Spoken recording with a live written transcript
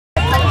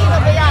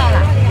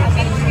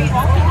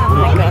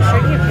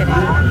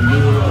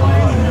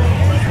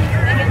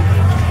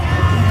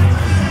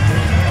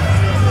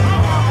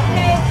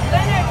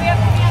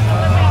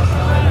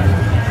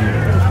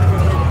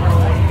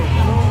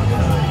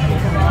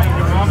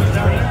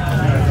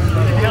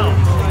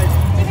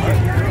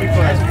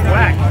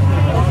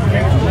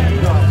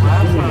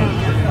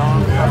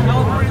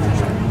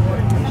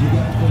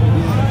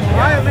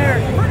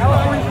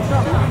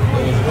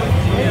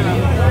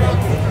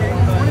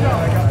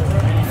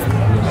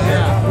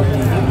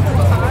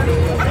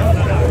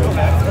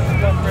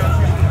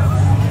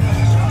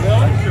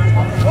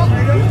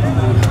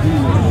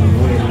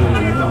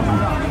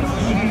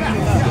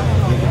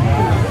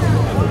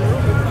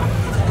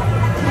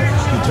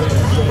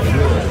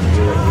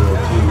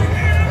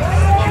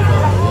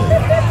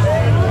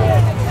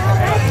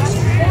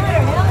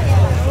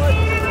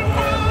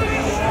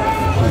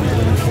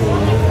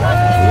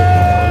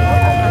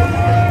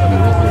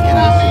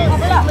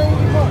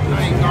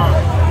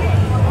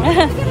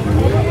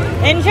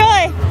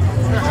Enjoy.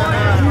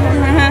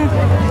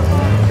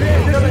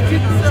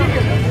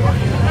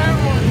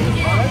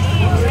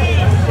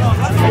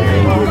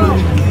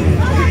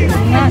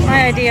 Not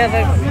my idea of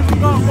a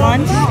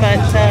lunch,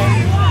 but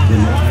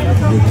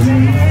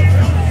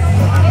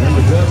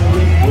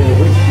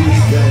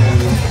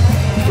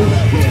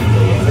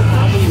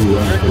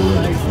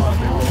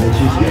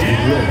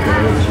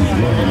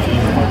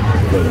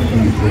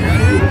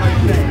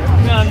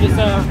No, I'm just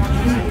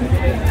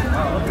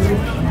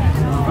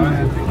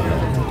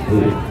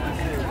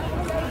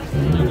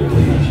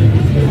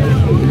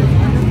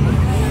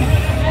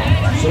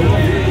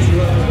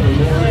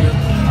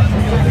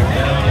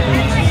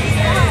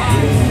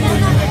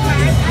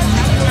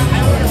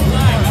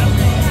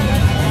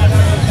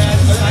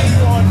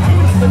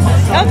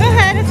oh, go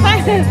ahead, it's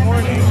fine.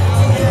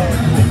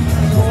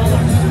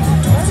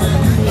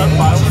 I'm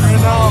filing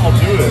right now, I'll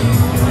do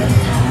it.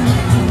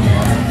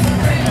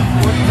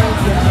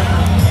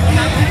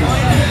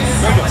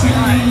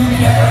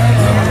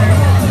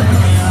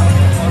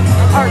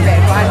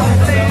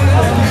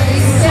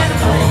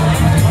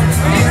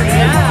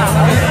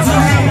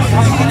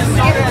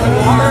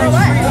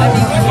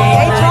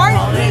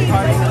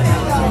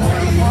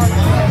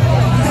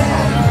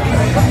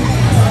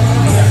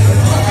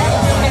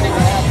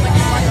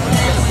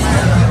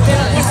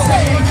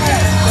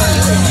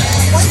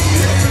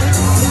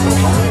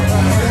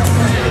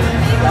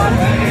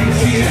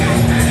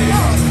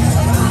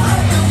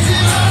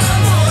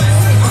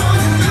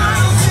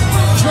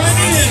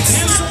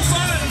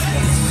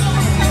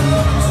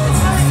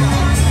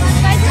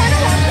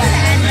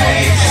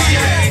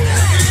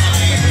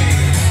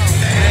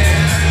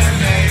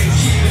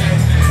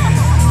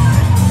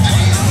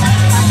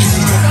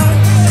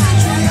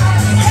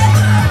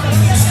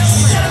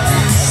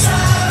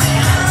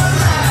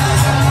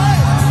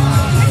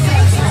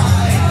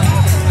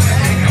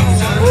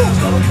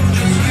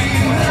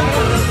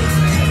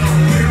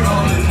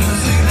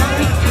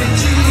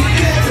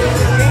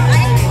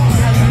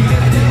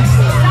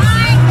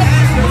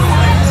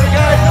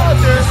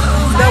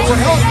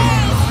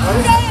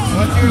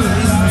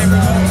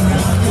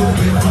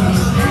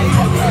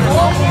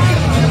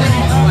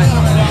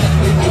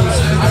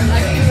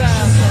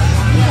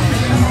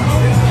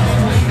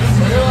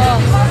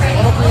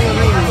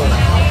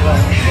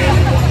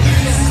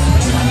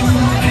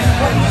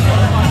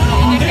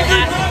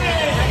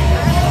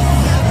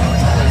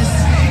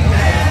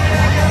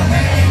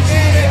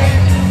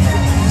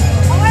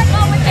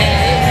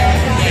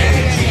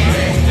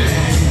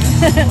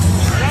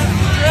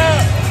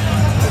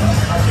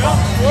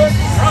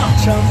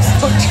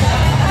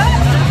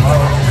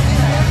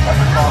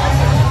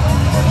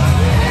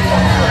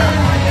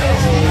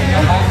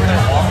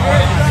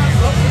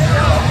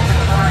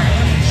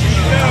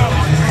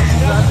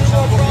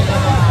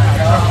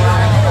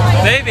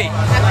 baby.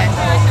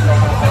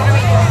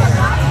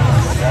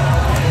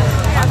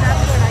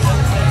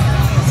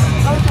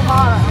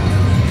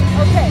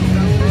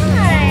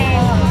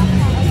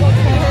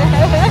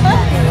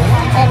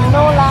 And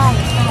no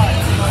line.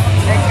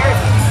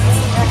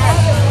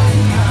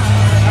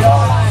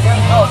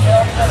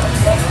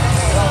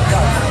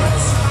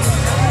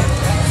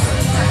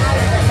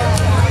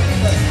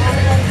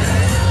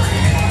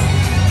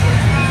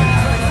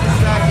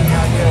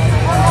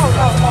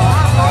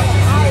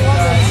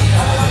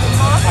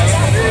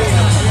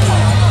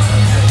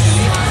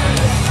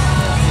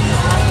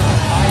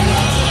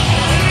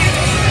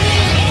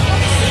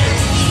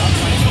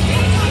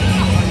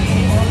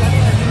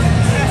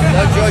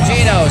 Doug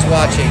Giorgino is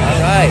watching.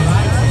 All right.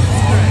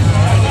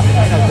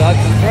 Doug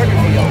from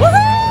Burgerfield.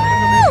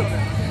 Woohoo!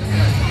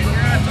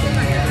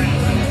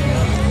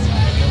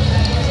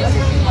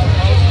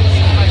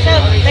 So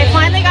they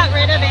finally got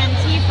rid of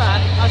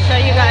Antifa. I'll show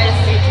you guys.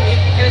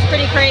 It was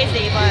pretty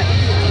crazy, but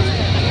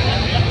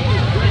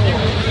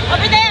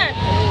over there.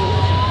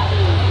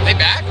 They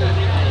back?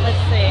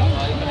 Let's see.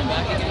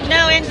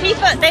 No,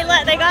 Antifa. They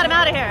got him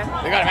out of here.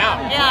 They got him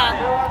out. Yeah.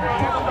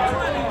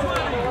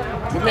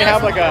 Didn't they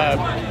have like a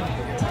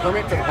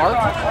permit to park?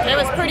 It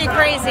was pretty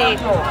crazy.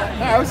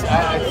 Yeah, I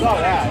saw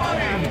that.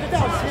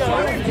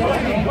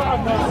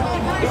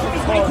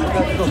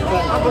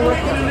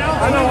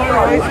 I know,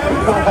 right?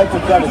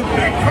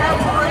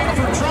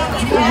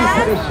 This is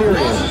pretty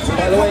serious.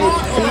 By the way,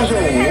 these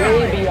are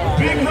way beyond.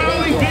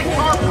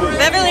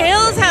 Beverly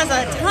Hills has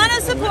a ton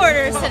of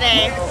supporters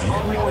today.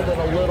 I'm more than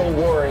a little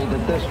worried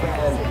that this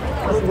man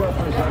could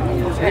represent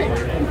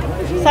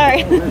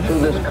Sorry. to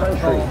this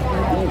country.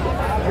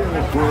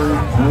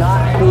 He's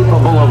not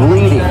capable of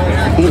leading.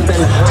 He's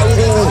been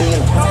hiding the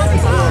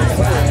entire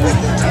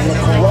and the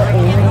corrupt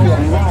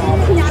media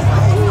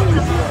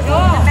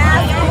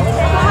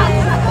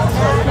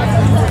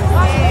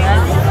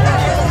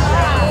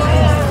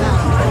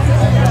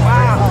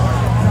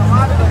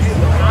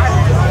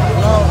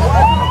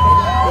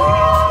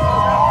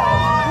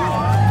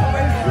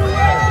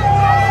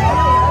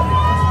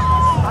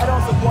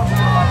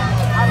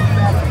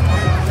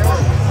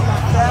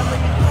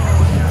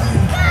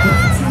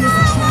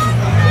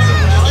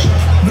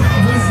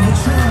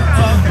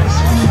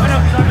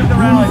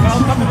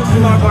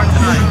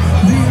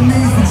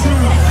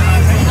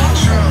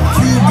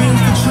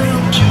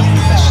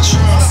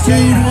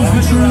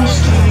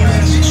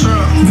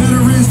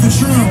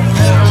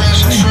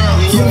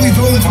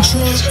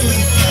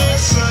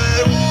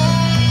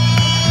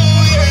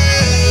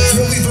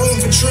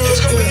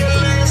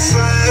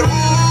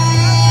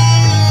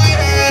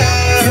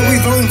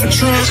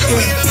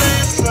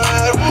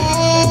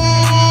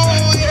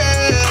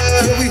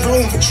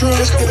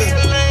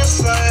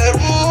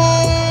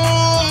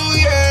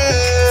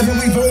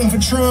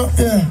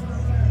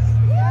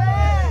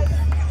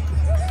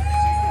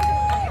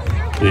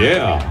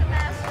Yeah.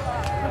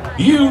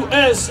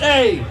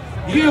 USA,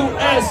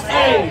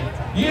 USA,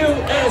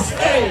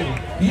 USA,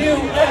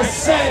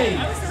 USA,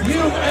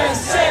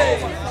 USA.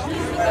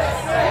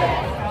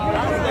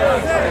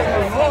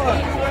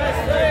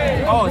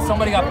 Oh,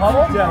 somebody got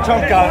pummeled? Yeah,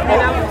 Chunk got it.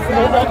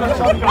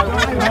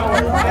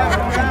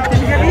 Did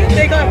you hear me?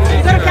 They go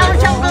to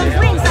counter those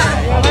wings.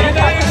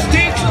 United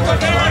States of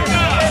America.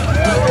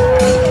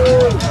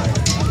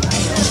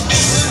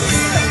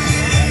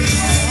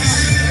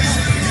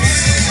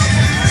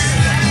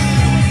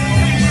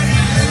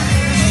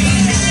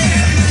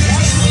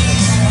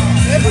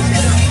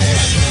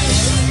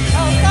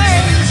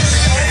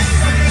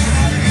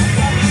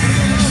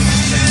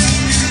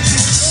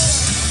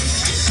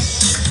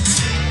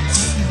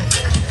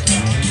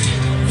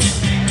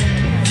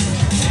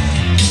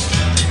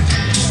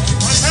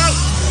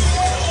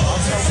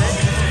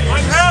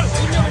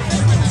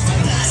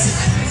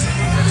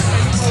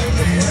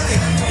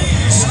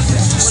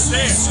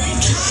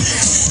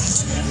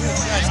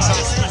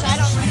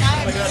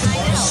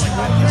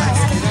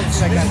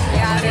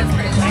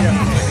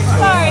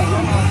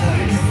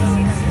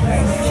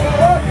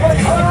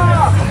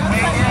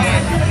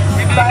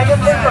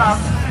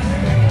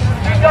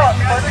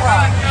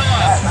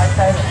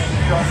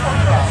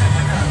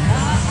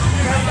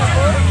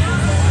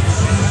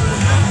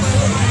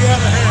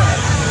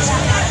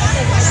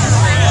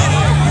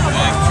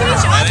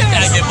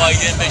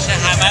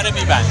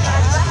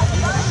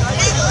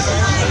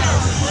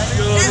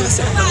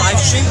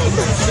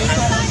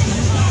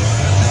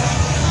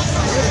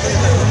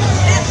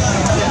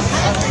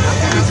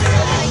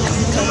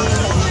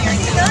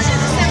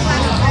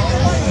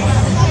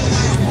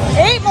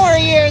 8 more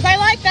years. I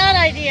like that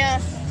idea.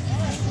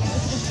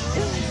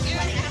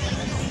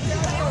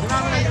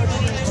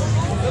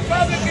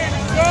 Republicans,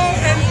 go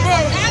and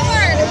vote.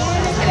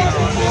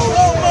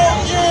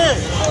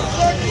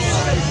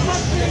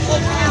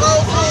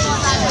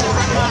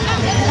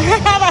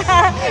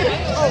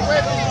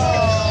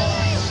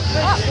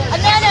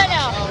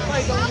 No.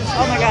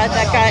 Oh my God,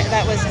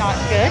 that was not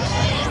good.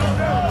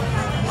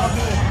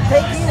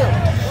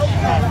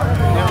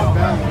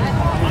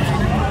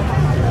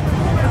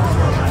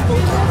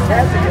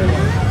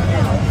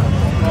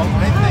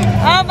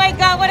 Oh my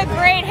God, what a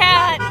great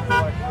hat.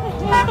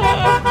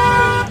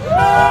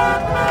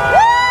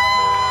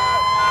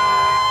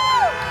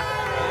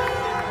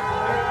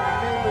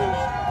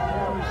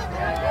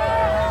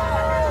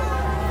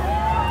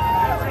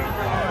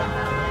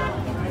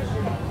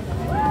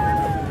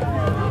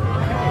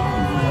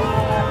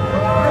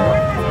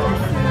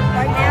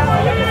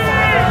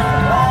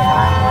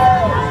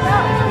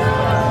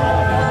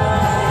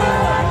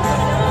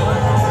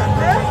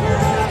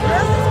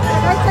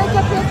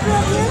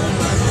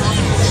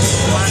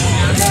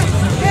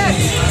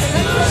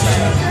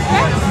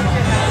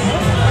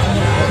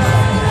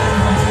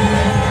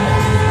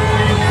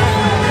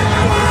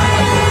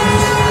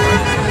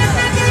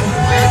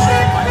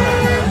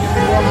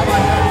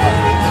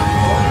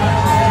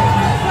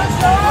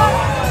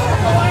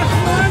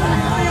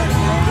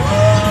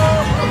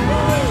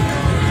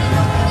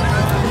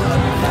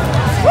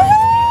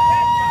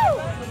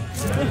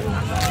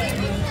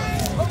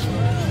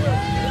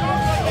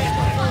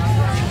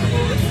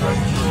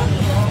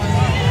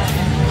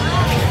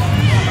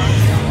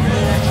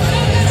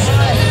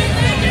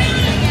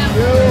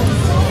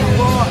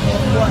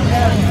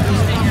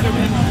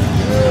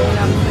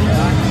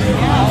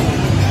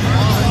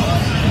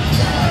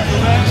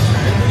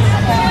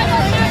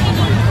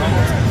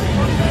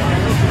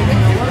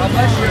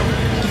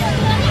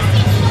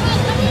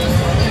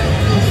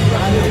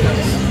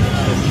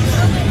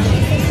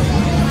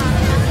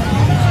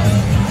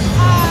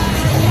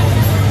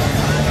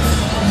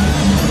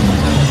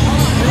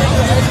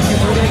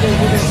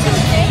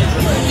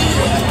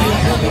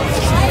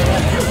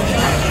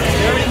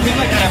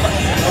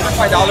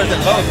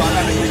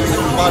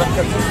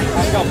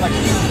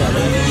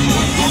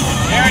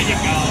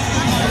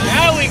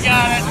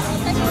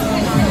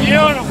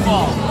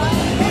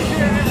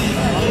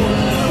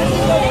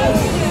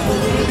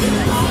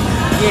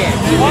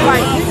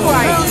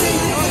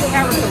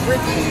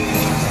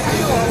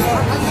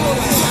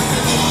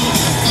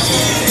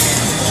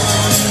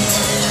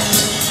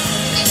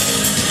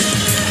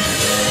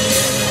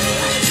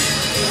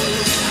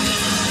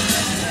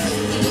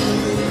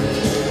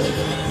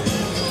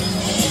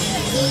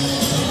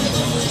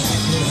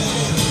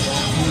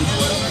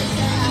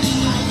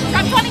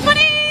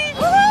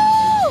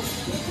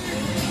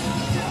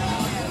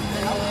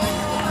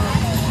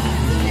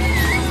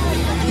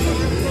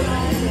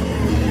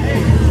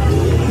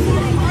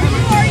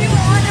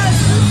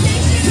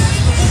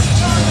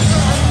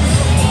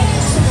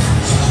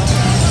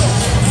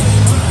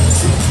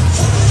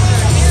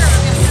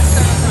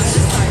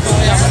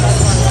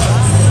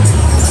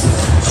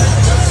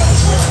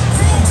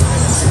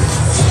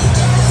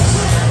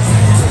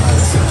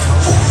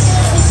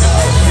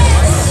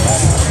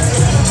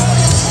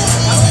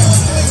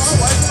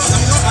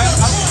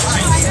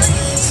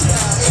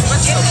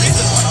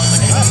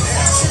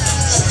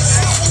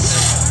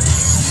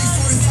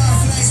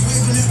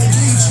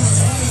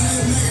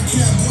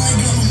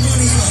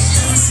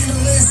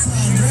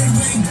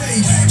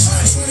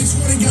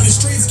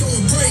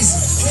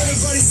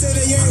 say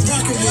they ain't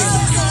rockin' with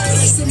it.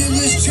 That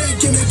stimulus check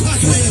in their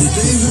pocket.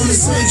 They wanna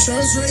say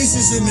Charles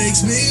racist, it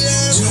makes me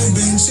laugh. Joe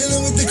been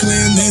chillin' with the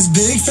clan, that's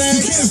big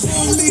facts. You can't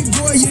fool me,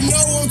 boy, you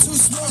know I'm too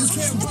smart. You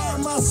can't buy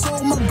my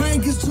soul, my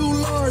bank is too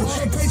large.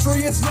 All the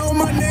Patriots know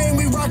my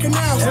name, we rockin'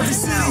 out. Every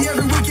city,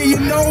 every weekend,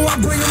 you know I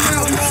bring them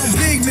out. I'm all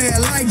big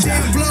man, like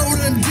Dan Blow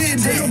done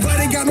did that.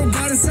 Nobody got no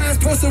body size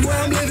posted where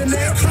I'm living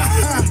at.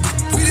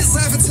 We just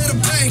laughing to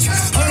the bank.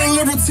 All the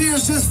liberal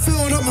tears just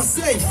filling up my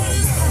safe.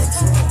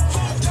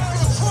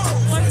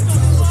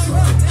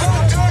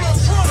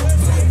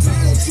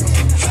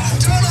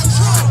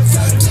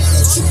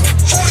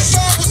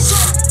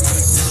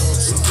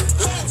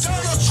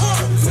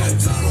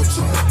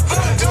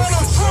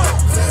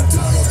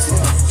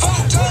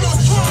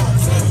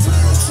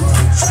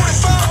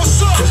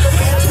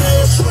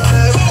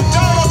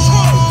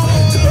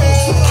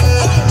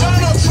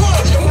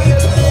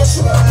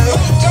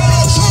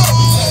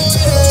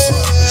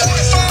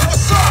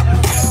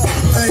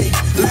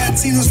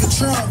 Latinos for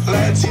Trump.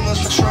 Latinos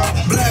for Trump.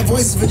 Black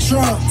voices for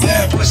Trump.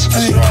 Black voices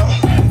for Trump.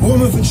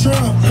 Woman for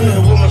Trump.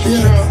 Woman for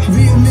Trump.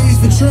 Vietnamese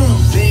for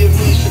Trump.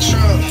 Vietnamese for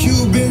Trump.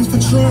 Cubans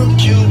for Trump.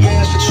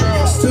 Cubans for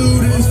Trump.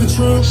 Students for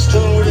Trump.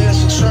 Students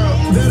for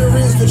Trump.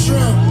 Veterans for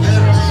Trump.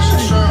 Veterans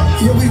for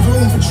Trump. Yeah, we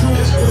voting for Trump.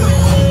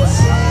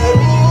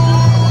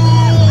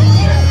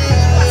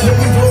 Yeah,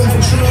 we voting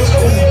for Trump.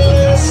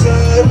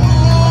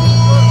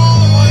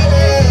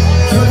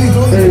 Yeah, we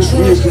voting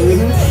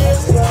for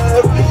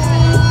Trump.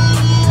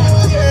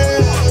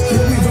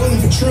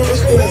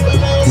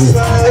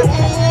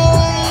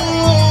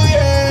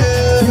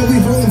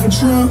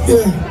 Trump,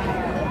 yeah.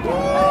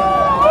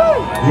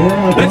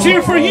 Let's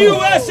hear for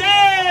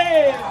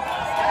USA!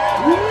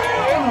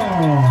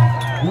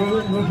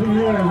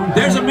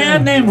 There's a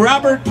man named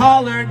Robert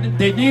Pollard.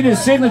 They need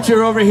his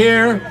signature over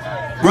here.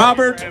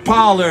 Robert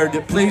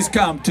Pollard, please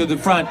come to the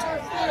front.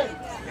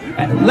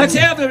 Let's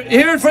hear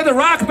it for the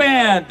rock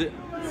band.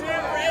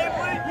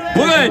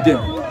 Wood.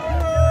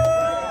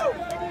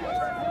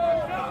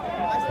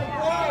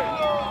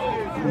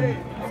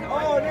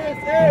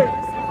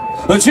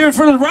 Let's hear it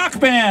for the rock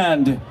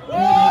band.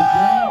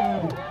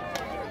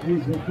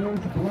 He's the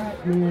first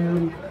black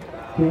man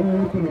to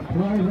open a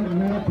private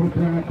medical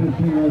practice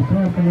in the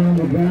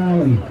Sacramento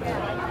Valley.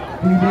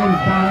 He then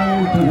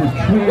filed to the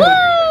trip.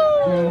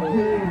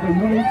 The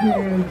white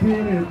man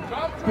did it.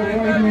 The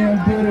white man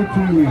did it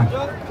to me.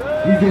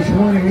 He just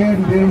went ahead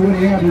and did what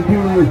he had to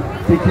do.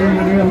 Became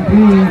an MD,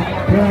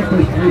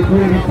 practiced for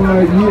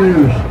 35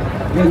 years,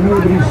 and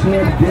nobody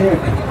said dick.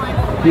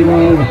 You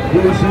know,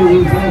 this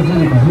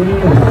doesn't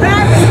exist.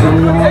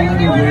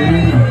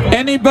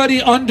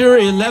 Anybody under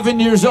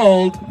 11 years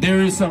old, there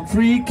is some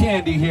free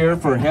candy here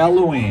for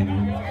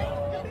Halloween.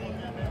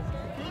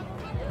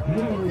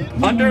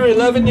 Under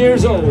 11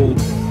 years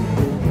old.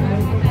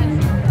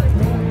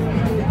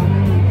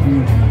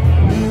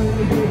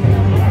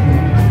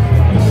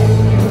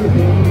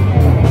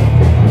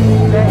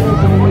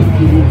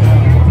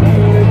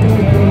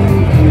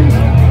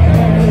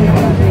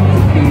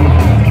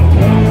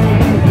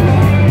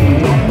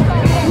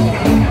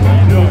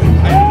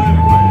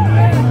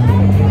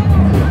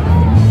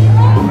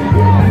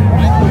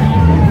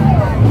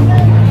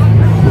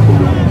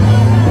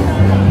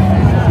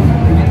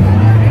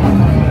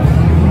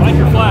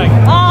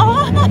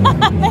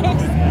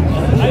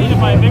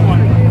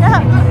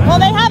 Well,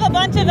 they have a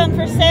bunch of them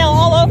for sale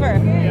all over.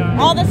 Yeah.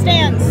 All the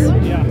stands.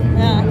 Yeah.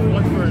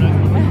 Look for it.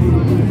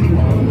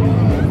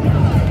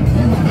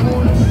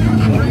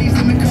 Raised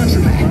in the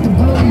country. Back the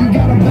blue, you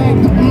gotta back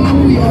the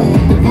blue,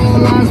 yeah. All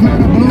lives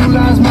matter, blue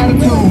lives matter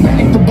too.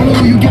 Back the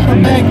blue, you gotta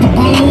back the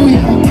blue,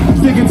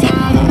 yeah. Sick and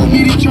tired of the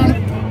media trying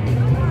to.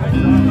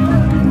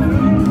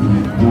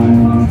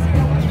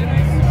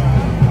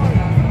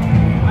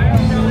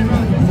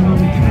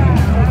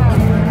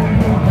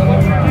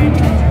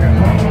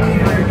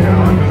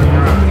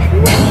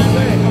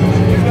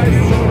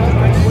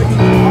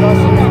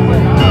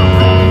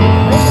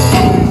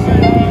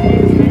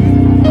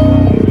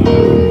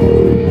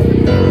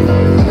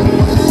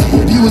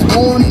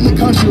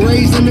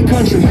 Raised in the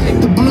country, back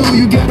the blue,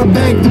 you gotta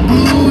back the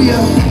blue,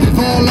 yeah. If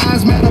all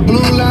lives matter,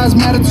 blue lives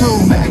matter too.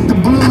 Back the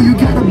blue, you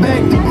gotta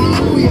back the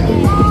blue, yeah.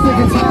 Sick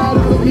and tired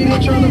of the media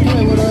trying to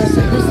play with us.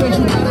 Ever since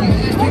you got a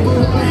bitch, people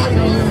wanna hate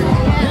on you.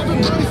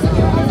 Everybody say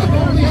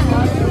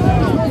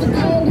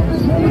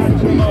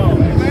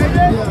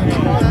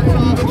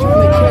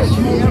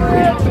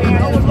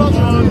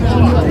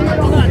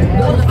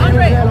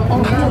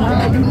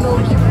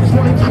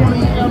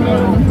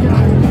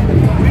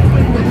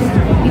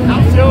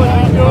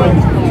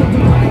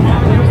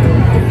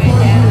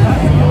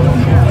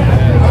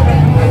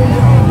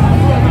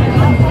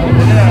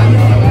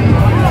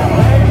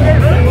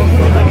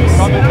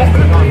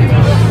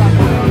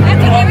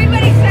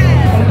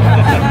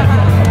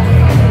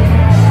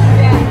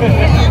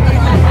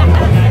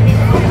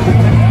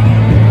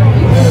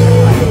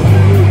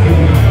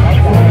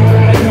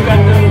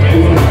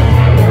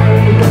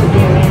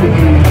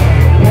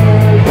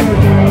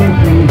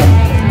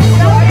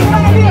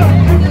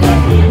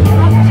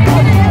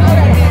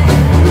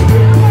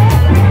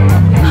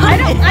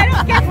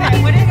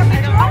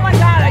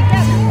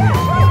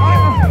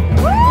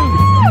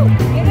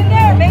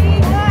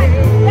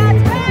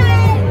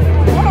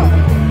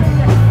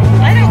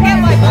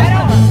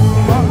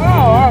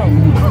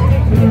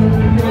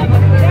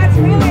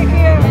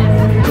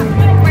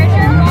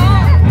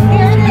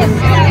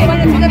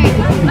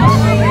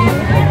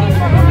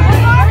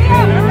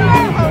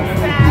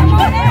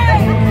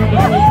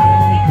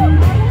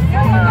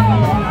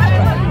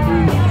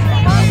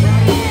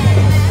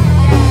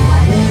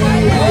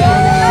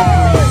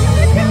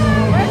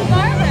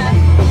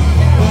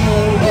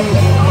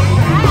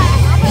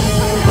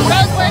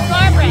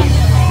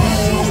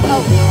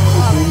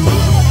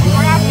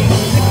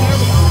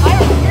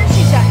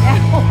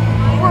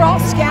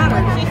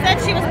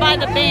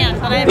by the band,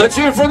 but I. Let's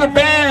hear it for the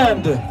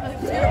band.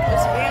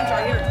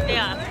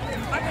 Yeah.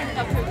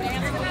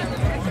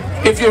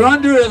 If you're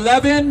under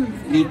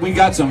 11, we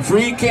got some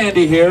free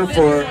candy here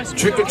for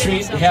trick or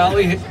treat.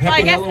 Happy Well,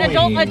 I guess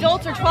Halloween.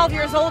 adults are 12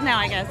 years old now,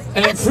 I guess.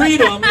 And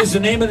Freedom is the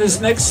name of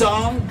this next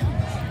song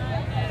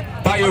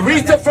by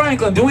Aretha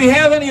Franklin. Do we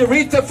have any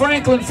Aretha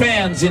Franklin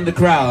fans in the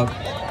crowd?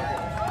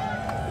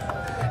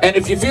 And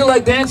if you feel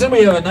like dancing,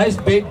 we have a nice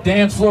big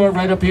dance floor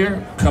right up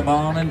here. Come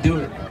on and do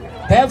it.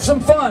 Have some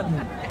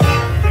fun.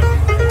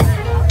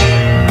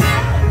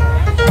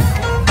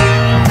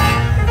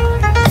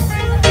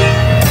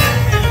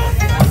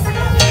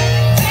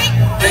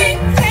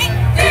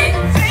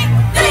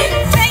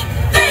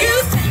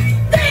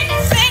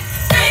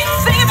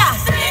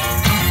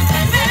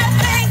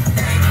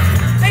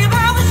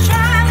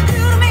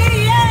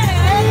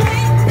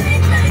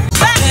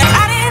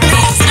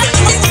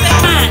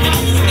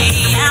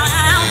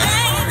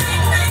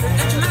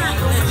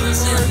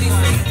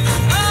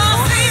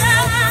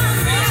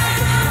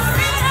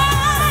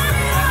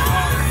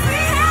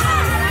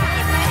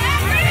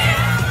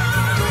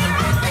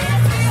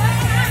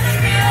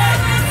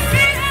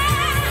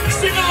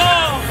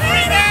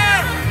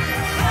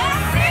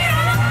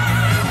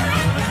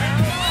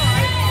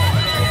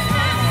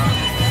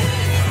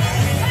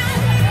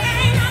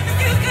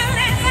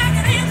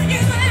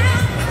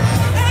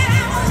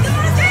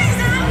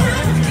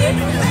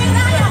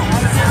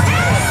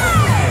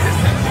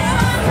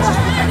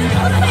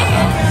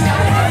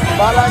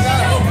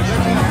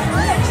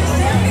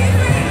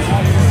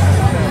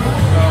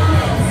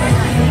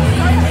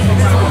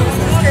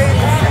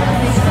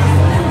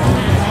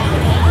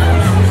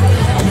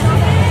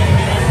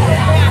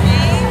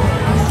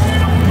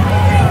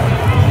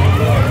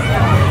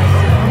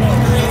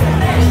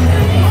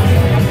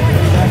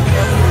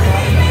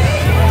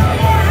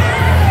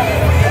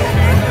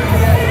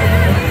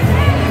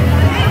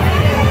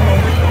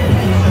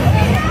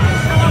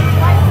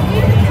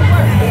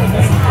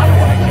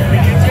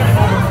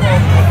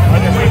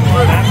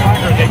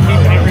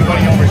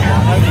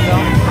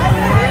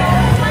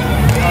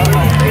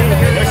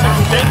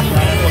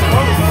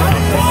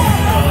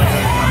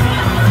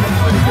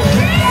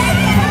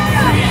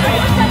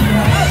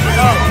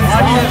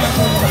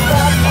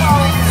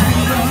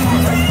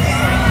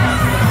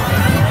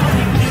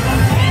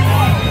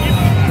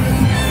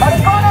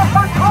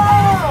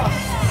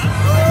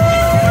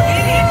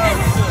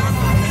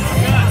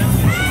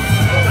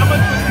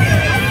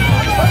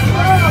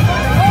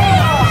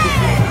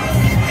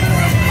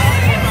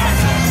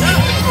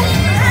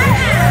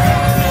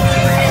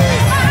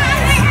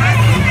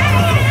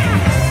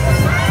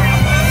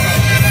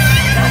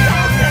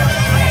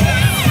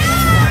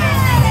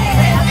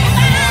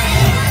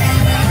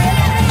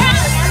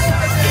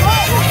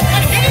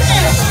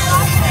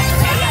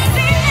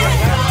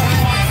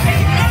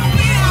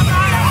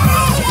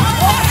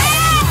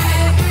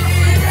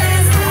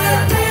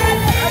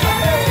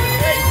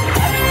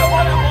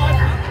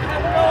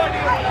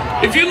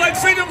 If you like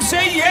freedom,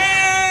 say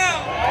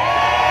yeah!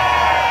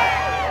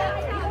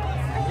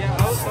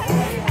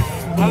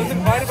 I was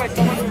invited by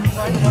someone who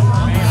decided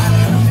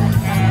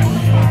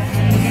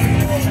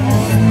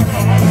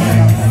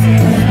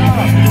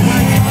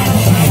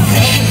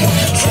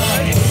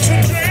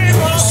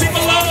what Sing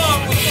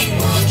along!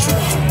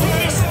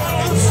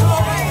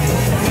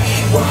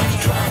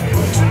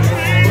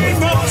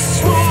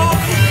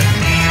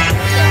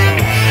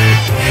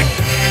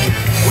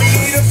 We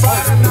need a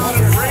fighter, not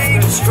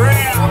afraid to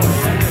scrap.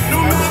 No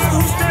matter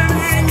who's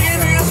standing in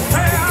his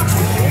path,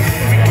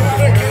 we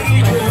gotta get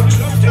it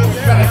just in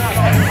back.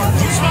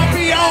 This might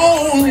be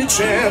our only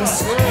chance.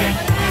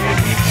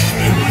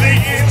 The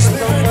years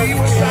that we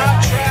were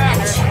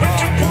sidetracked, but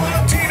to point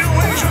a teen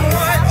away from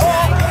white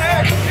or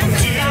black.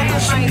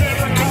 Tears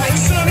never got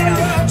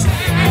sunrise.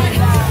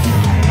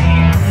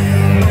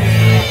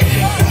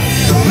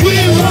 We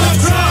want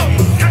Trump.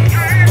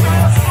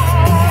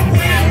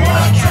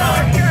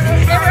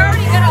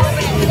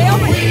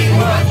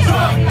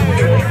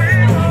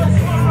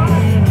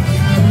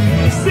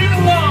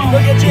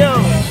 Look at you!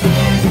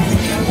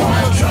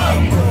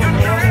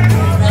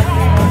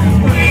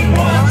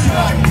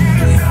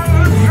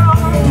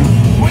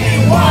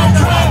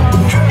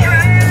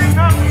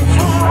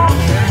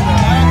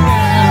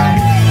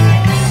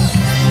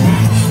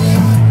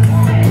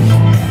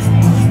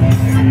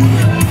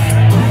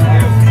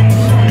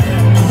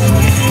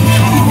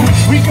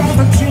 We got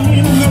the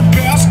team, the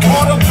best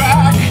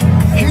quarterback.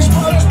 His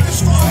brother's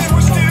destroyed,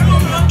 we're still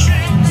on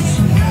chance.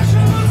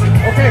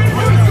 Okay.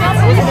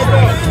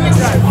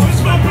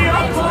 This might be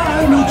our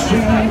final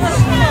chance.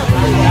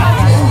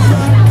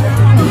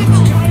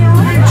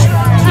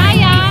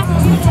 Hiya.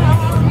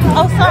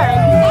 Oh, sorry.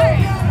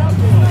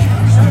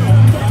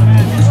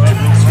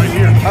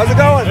 How's it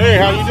going? Hey,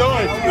 how you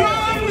doing?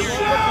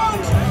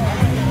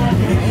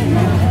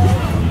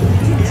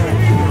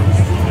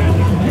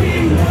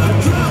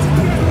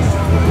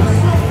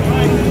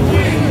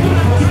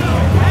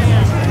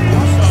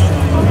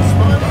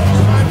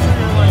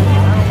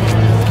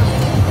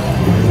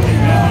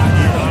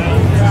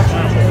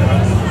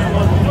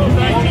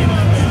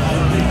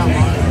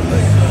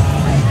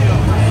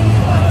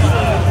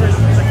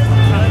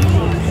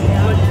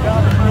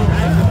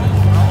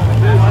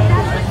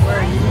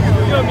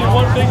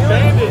 big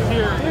bandit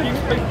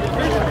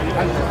here.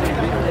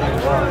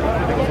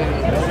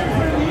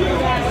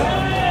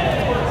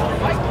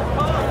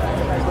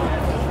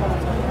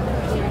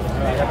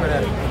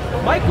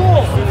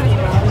 Michael!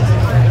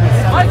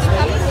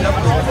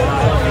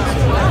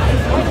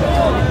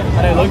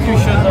 Hey, look, you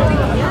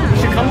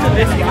should come to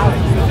this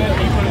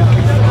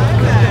guy.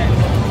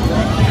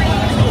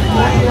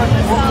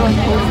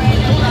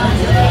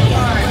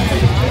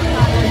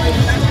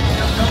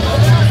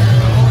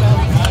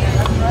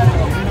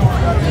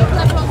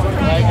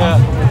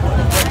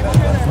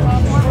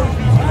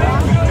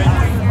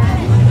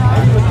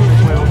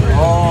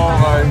 Oh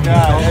my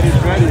God, Eddie's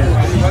ready.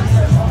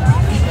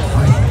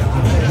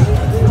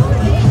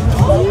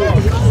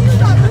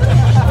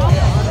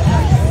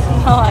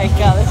 Oh my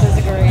god, this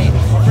is great.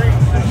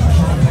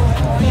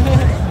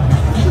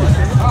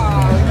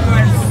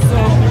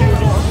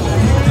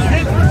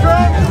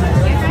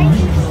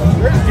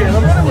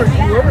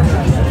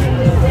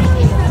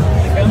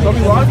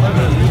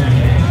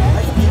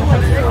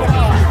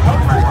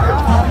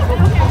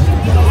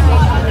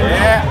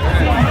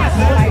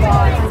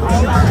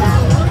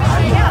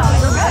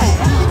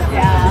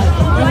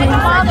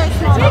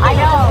 I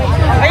know.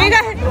 Are you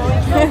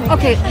guys?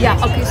 Okay, yeah,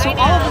 okay, so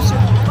all of us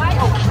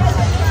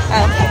are.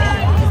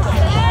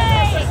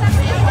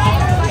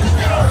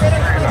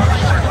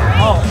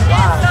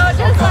 So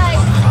just like,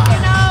 you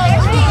know,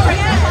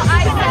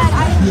 I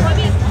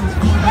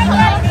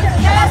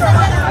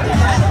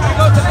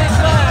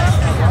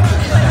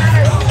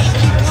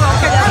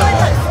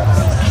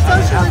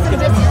socialism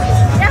just,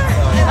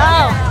 yeah.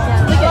 Oh.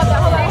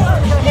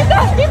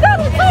 You got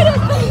excited.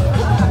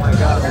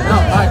 No,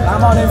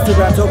 I'm on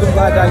Instagram, so open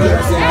glad that You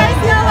guys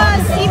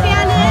know Steve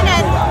Bannon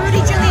and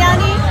Rudy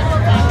Giuliani?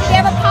 They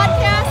have a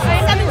podcast,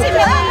 17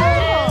 million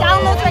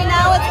downloads right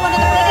now. It's one of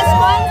the biggest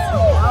ones.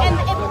 And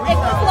it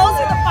flows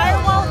through the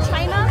firewall of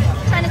China,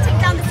 trying to take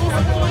down the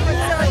CCP.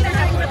 So they're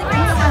doing really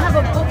great. I have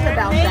a book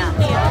about that.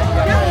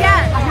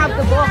 Yeah. I have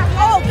the book.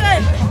 Oh,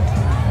 good.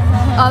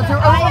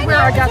 They're over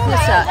where I got this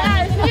at.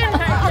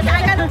 Okay,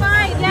 I gotta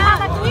find. Yeah.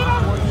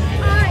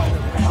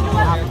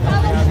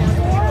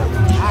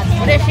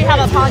 Does she have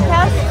a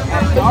podcast?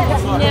 No,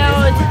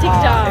 it's a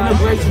TikTok.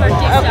 It's for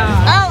TikTok.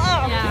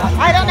 Oh. Yeah.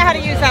 I don't know how to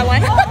use that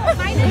one.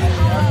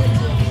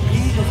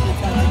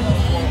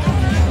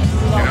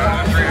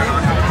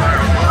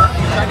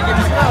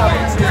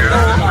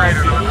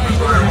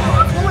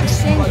 We'll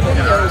exchange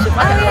videos.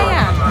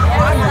 Yeah.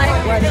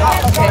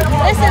 Okay.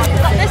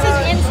 This is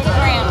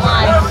Instagram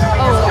Live.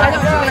 Oh, I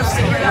don't do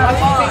Instagram. I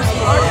do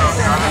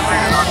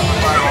Facebook.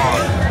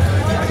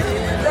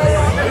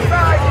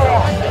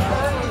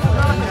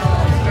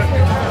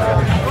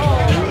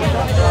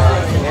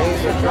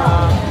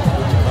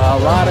 a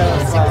lot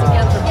of.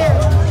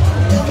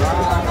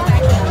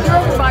 You're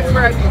over by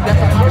where I got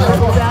the hot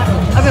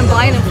at. I've been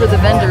buying them for the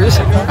vendors.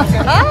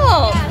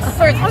 Oh,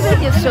 They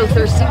get so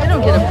thirsty, they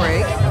don't get a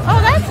break. oh,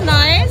 that's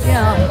nice.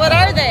 Yeah. What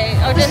are they?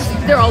 Oh, just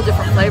They're all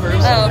different flavors.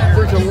 oh, They're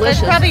there's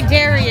delicious. probably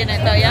dairy in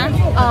it though, yeah.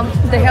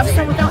 They have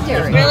some without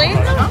dairy. Really?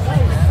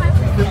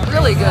 They're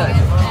really good.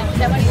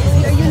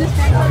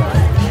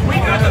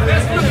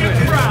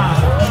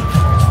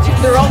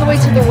 They're all the way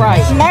to the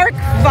right. Mark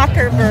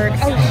Zuckerberg.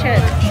 Oh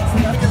shit.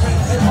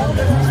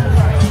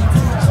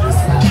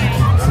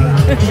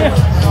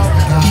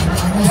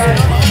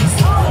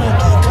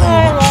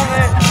 I love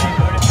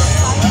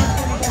it.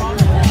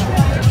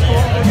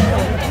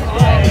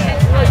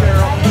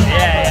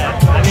 Yeah.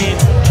 I mean,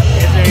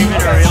 is there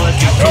even a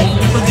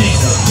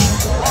realistic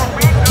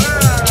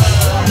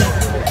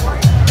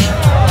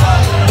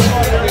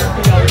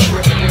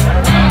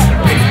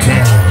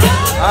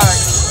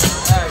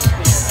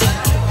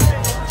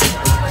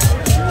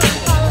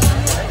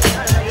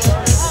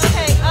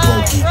Okay,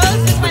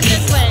 Rose just went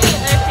this way.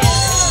 There she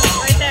is.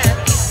 Right there.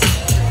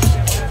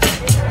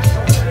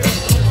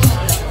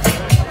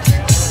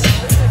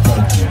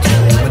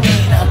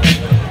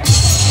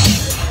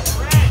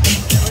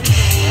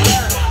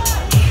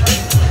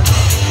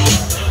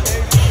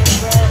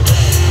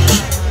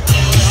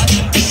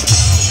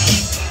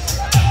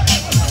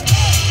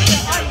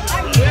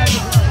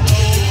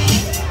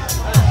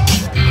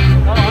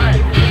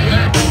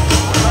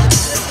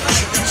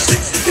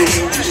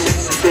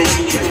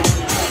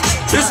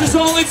 This is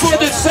only for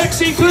the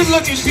sexy,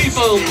 good-looking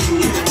people.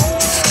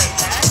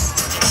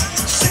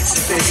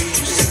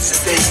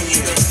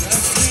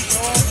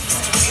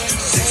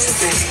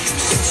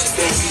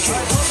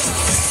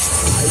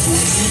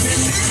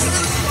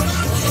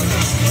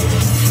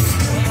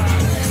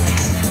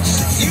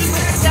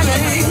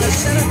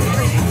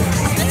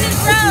 This is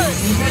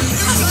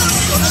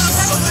Rose.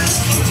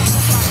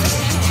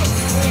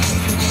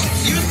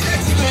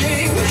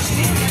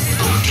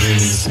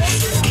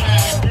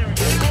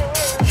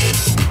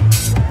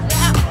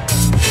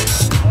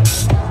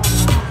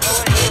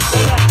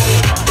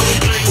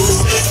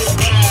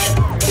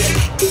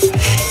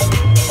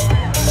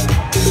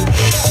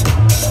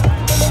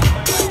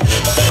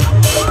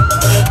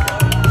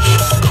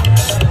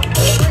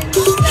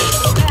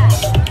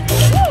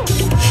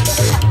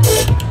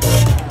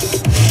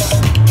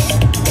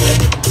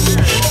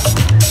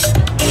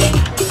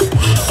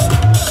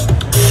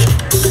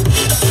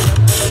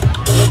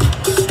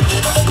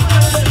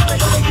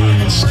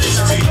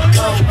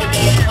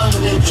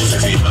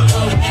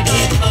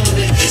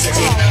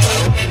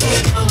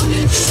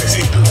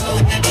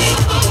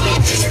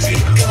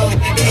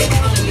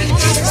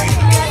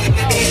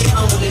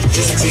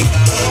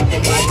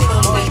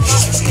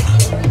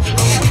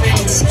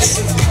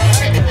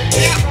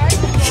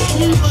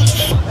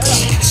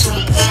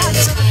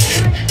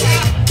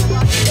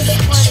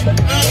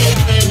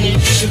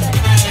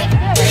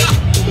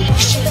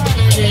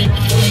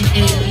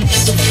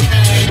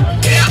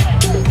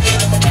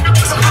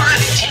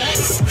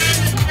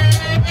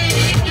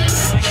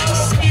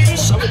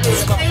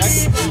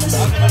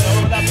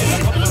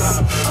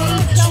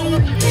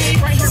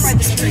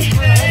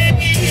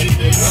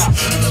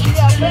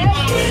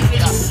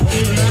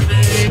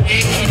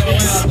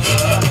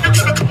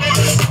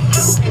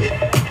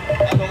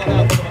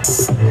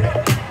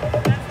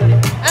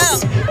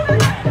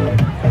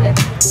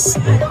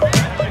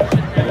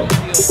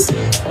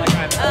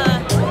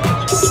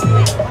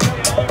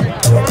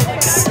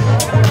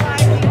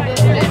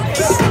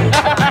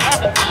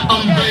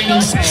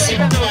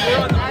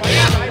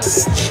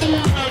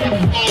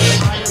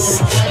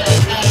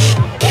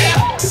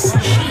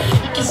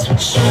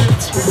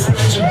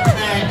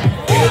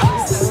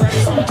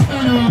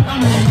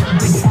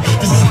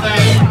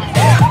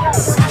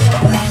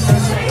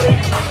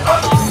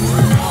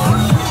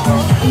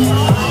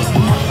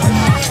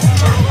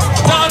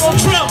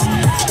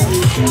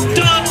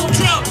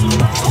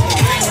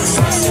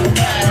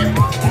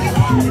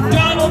 Don't